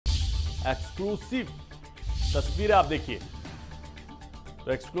Exclusive तस्वीरें आप देखिए।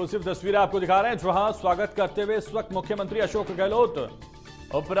 तो एक्सक्लूसिव तस्वीरें आपको दिखा रहे हैं जहां स्वागत करते हुए इस वक्त मुख्यमंत्री अशोक गहलोत,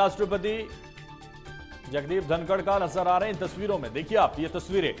 उपराष्ट्रपति जगदीप धनखड का नजर आ रहे हैं इन तस्वीरों में। देखिए आप ये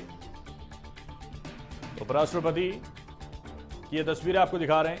तस्वीरें, उपराष्ट्रपति की ये तस्वीरें आपको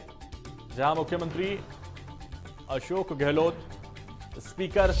दिखा रहे हैं जहां मुख्यमंत्री अशोक गहलोत,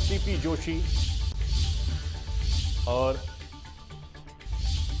 स्पीकर सीपी जोशी और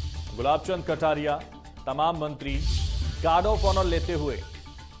गुलाबचंद कटारिया, तमाम मंत्री गार्ड ऑफ ऑनर लेते हुए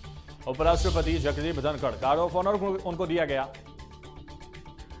उपराष्ट्रपति Jagdeep Dhankhar, guard of honour उनको दिया गया।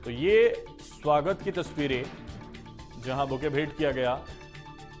 तो ये स्वागत की तस्वीरें जहां बुके भेंट किया गया,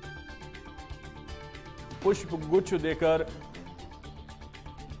 पुष्प गुच्छ देकर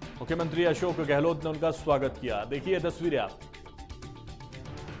मुख्यमंत्री अशोक गहलोत ने उनका स्वागत किया। देखिए तस्वीरें आप,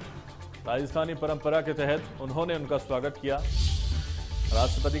 राजस्थानी परंपरा के तहत उन्होंने उनका स्वागत किया।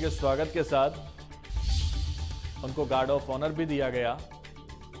 राष्ट्रपति के स्वागत के साथ उनको गार्ड ऑफ ऑनर भी दिया गया।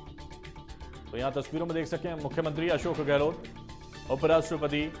 तो यहां तस्वीरों में देख सकते हैं मुख्यमंत्री अशोक गहलोत,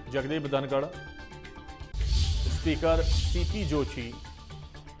 उपराष्ट्रपति जगदीप धनखड, स्पीकर सीपी जोशी,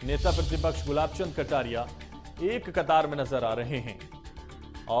 नेता प्रतिपक्ष गुलाबचंद कटारिया एक कतार में नजर आ रहे हैं।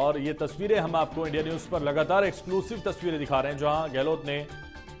 और ये तस्वीरें हम आपको इंडिया न्यूज पर लगातार एक्सक्लूसिव तस्वीरें दिखा रहे हैं जहां गहलोत ने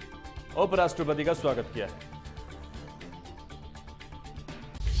उपराष्ट्रपति का स्वागत किया है।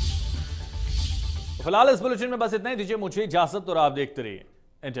 फिलहाल इस बुलेटिन में बस इतना ही, दीजिए मुझे इजाजत और आप देखते रहिए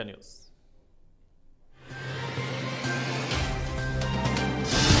इंडिया न्यूज।